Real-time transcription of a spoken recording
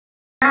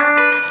Check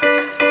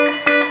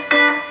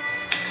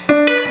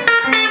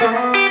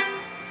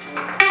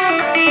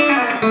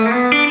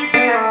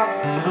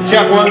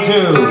 1,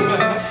 2.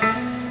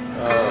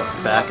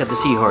 Back at the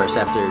Seahorse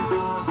after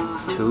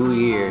 2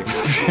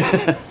 years.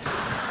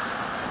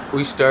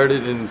 We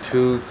started in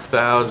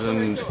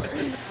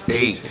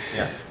 2008.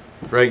 Yeah.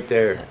 Right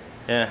there.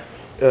 Yeah.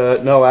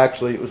 No,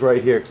 actually, it was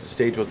right here because the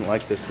stage wasn't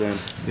like this then.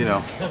 You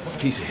know,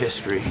 piece of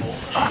history.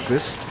 Fuck,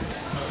 this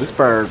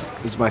bar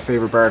is my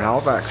favorite bar in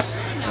Halifax.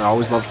 I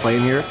always loved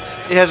playing here.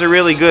 It has a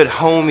really good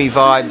homey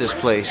vibe, this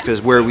place,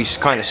 because where we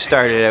kind of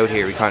started out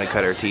here, we kind of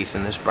cut our teeth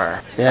in this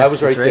bar. Yeah, I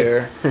was right,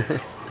 that's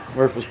there.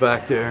 Murph was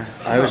back there.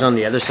 I was on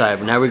the other side,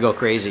 but now we go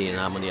crazy and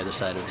I'm on the other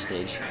side of the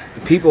stage.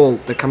 The people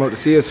that come out to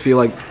see us feel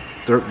like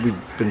we've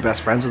been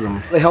best friends with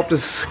them. They helped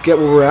us get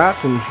where we're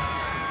at, and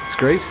it's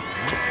great.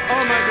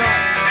 Oh my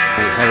God!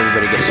 We have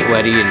everybody get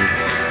sweaty and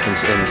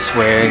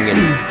swearing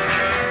and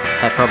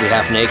probably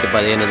half naked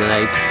by the end of the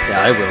night.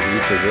 Yeah, I will be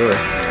for sure.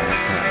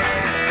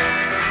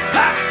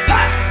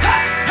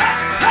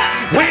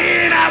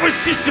 When I was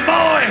just a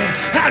boy,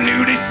 I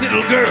knew this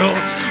little girl,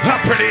 a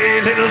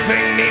pretty little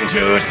thing named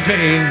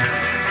Josephine.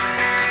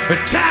 A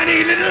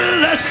tiny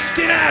little lust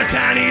in our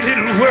tiny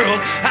little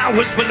world. I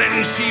was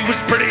willing, she was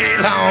pretty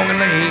long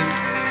and lean.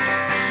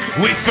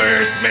 We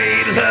first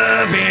made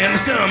love in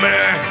the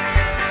summer.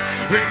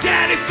 Her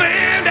daddy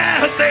found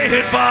out they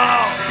had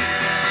fall.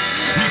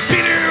 He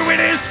beat her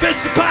with his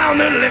fist upon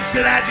the lips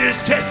that I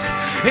just kissed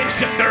and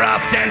shipped her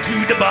off down to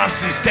the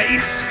Boston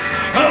States.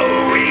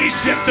 Oh, we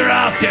shipped her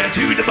off down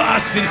to the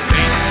Boston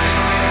States.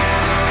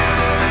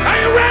 Are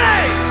you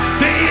ready?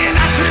 Then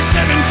after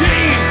 17,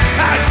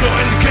 I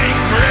joined the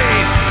King's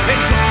Parades and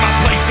took my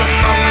place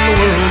among the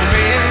world of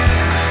men.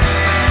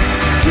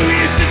 2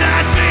 years since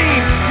I'd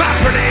seen my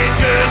pretty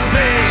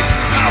Josephine,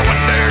 I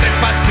wondered if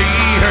I'd see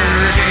her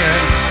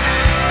again.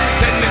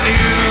 Then the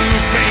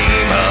news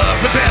came of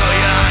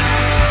rebellion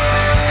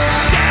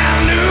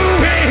down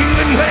New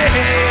England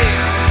way.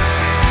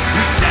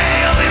 We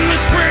sail in the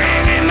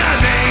spring in the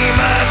name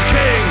of the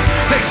King.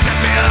 They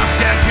shipped me off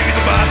down to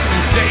the Boston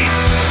States.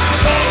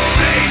 Oh,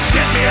 they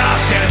shipped me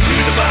off down to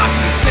the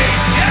Boston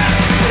States. Yeah.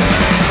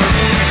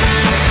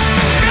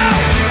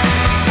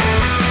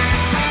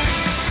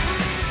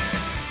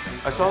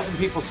 I saw some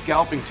people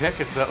scalping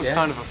tickets. That was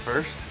kind of a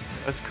first.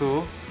 That's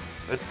cool.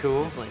 That's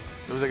cool.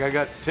 It was like, I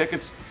got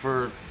tickets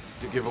to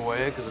give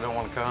away because I don't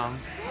want to come.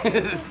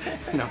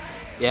 No.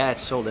 Yeah,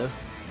 it's sold out.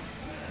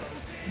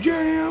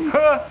 Jam!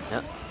 Yeah.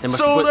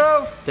 Sold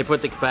out! They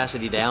put the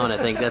capacity down, I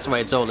think. That's why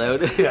it's sold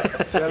out. Yeah,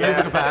 leave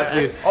the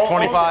capacity.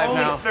 25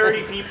 now. Only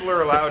 30 people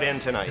are allowed in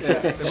tonight.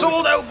 Yeah.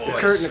 Sold out, boys!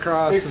 Curtain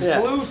across.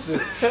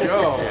 Exclusive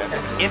show.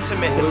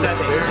 Intimate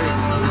setting.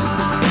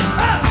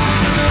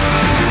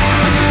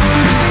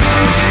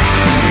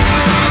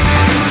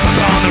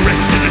 On the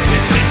wrist in the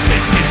distance,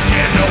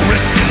 yeah, no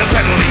risk in the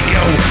penalty,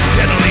 yo.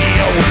 Penalty,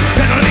 yo.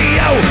 Penalty,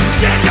 yo.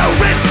 Yeah, no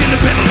risk in the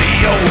penalty,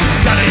 yo.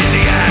 Got it in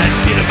the eyes,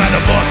 did it by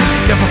the book.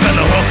 Never fell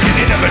a hook and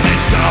you never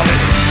did solve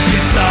it. Did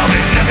solve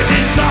it, never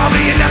did solve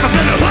it. You never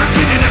fell a hook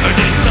and you never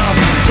did solve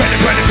it. Credit,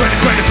 credit, credit,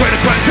 credit,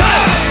 credit, credit.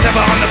 Oh!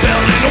 Never on the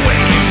building, the way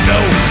you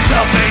know.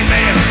 Self-made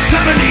man,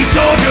 company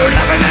soldier,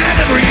 laughing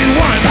at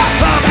everyone.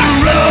 Of the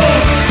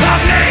rules, of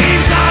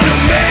names on the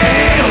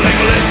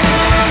mailing list.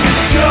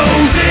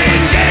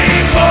 Chosen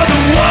game for the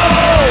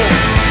wall.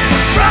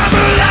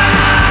 Robber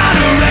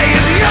lottery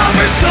and the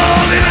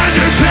oversold and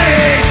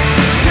underpaid.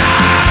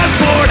 Time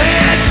for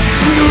heads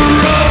to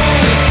roll.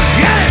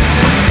 Yeah.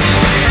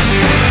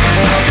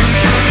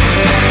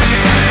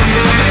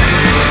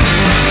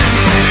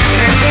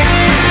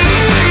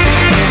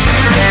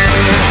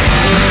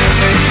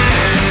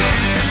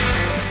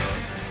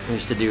 We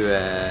used to do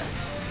a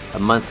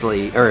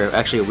monthly, or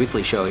actually a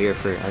weekly show here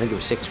for, I think it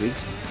was 6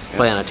 weeks.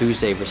 Play on a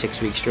Tuesday for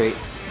 6 weeks straight.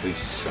 We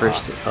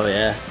sucked. Oh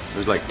yeah.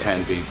 There's like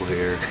 10 people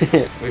here.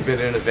 We've been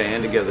in a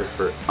van together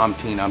for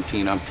umpteen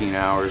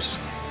hours,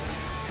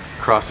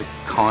 across the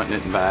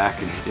continent and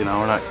back, and you know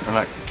we're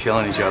not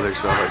killing each other,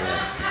 so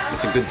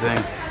it's a good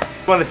thing.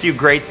 One of the few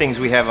great things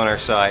we have on our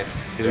side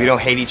is we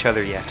don't hate each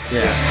other yet.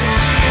 Yeah.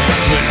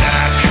 When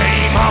I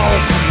came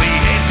home from the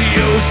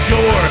NGO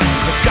shore,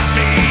 got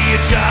me a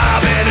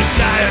job at a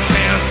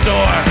Shiretown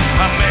store.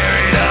 I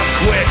married up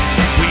quick.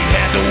 We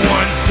had the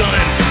one son.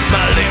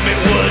 My limit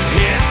was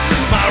hit.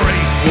 My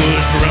race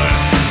was run.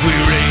 We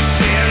raised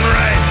him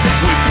right.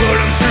 We put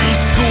him through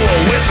school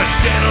with a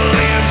gentle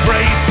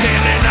embrace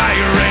and an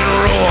iron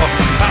roar.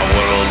 Our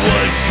world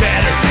was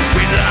shattered.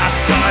 We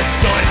lost our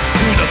son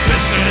to the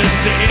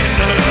business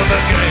end of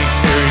a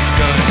gangster's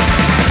gun.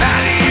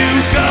 How do you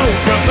go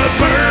from a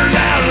burned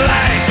out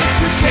life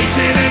to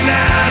chasing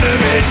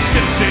anonymous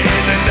ships in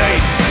the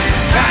night?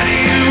 How do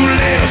you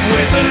live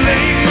with a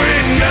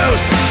lingering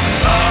ghost?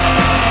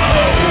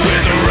 Oh,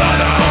 with a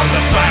rudder on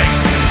the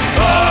banks.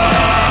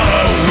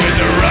 Oh,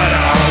 with a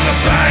rudder on the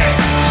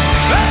banks.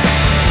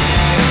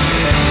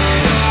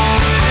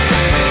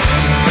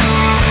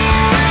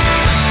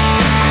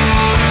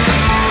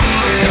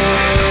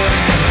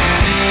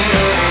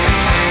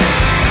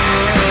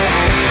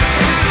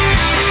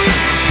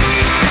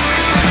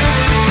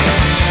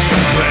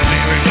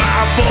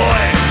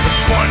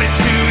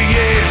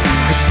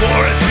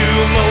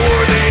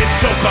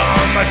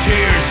 my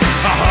tears,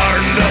 I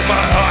hardened up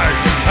my heart.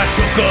 I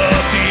took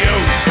up the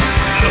oath,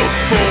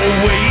 looked for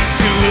ways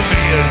to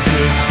avenge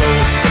us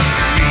both.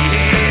 Me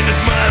and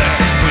his mother,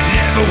 we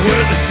never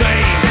were the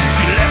same.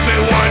 She left me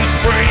one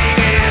spring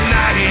and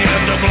I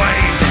am to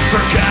blame.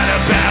 Forgot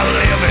about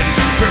living,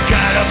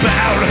 forgot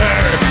about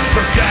her,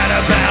 forgot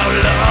about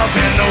love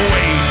and the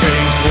way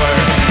things were.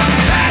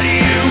 How do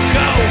you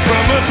go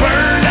from a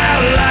burned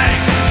out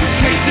life to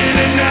chasing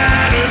a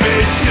night of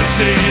his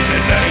ships in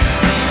the night?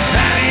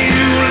 How do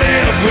you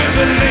live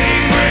with a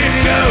lingering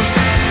ghost?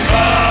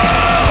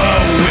 Oh,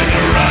 with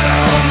a run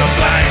on the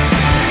place.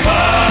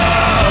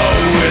 Oh,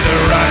 with a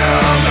run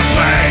on the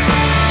place.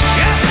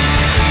 Yeah.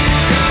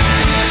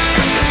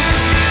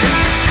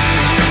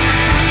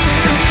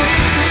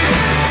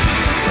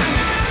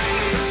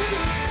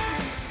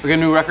 We got a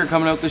new record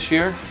coming out this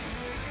year.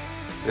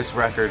 This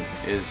record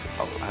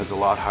has a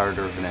lot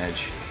harder of an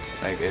edge.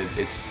 Like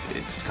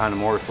it's kind of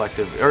more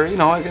reflective, or you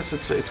know, I guess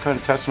it's kind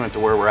of testament to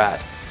where we're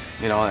at.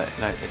 You know,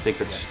 and I think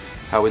it's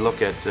how we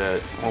look at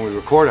when we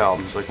record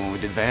albums. Like when we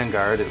did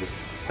Vanguard,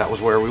 that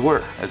was where we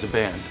were as a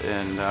band,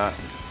 and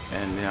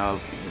you know,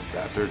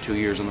 after 2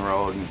 years on the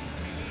road and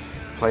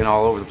playing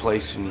all over the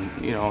place, and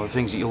you know, the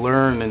things that you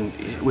learn, and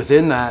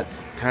within that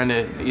kind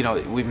of, you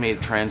know, we've made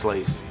it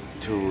translate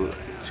to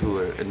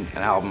an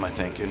album, I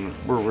think, and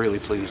we're really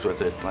pleased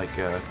with it. Like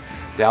the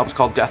album's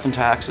called Death and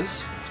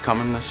Taxes. It's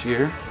coming this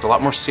year. It's a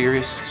lot more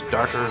serious. It's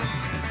darker.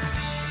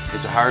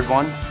 It's a hard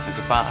one. It's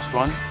a fast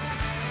one,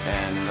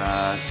 and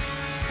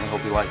I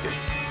hope you like it.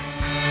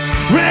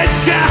 Red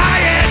sky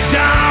at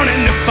dawn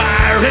and the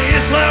fire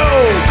is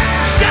low.